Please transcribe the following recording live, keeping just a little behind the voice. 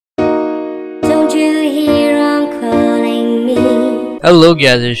Can't you hear 'em calling me? Hello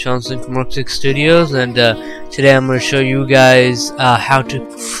guys, it's Sean from Lithorph Studios, and today I'm going to show you guys how to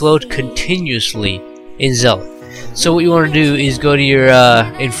float continuously in Zealot. So what you want to do is go to your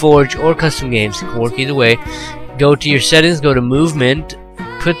in Forge or custom games, it can work either way. Go to your settings, go to movement,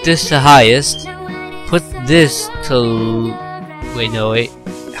 put this to highest, put this to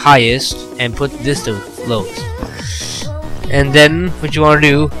highest, and put this to lowest. And then what you want to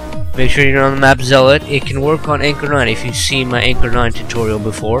do, make sure you're on the map Zealot. It can work on Anchor 9 if you've seen my Anchor 9 tutorial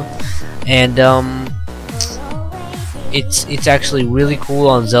before, and it's actually really cool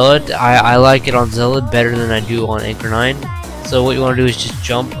on Zealot. I like it on Zealot better than I do on Anchor 9. So what you want to do is just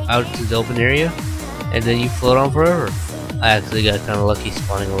jump out to the open area, and then you float on forever. I actually got kind of lucky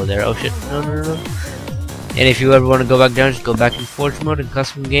spawning over there. Oh shit! No. And if you ever want to go back down, just go back in Forge mode and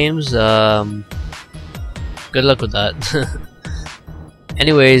custom games. Good luck with that.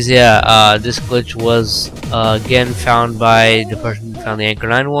 Anyways, yeah, this glitch was again found by the person who found the Anchor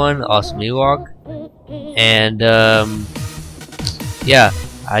 9 one, Awesome Ewok, and yeah,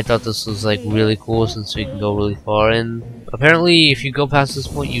 I thought this was like really cool since we can go really far in. Apparently, if you go past this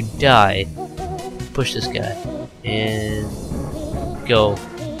point, you die. Push this guy and go.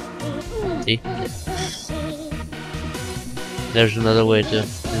 See? Yeah. There's another way to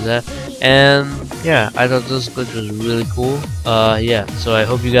do that. And yeah, I thought this glitch was really cool. Yeah, so I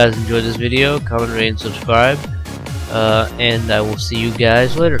hope you guys enjoyed this video. Comment, rate, and subscribe. And I will see you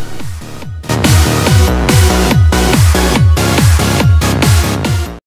guys later.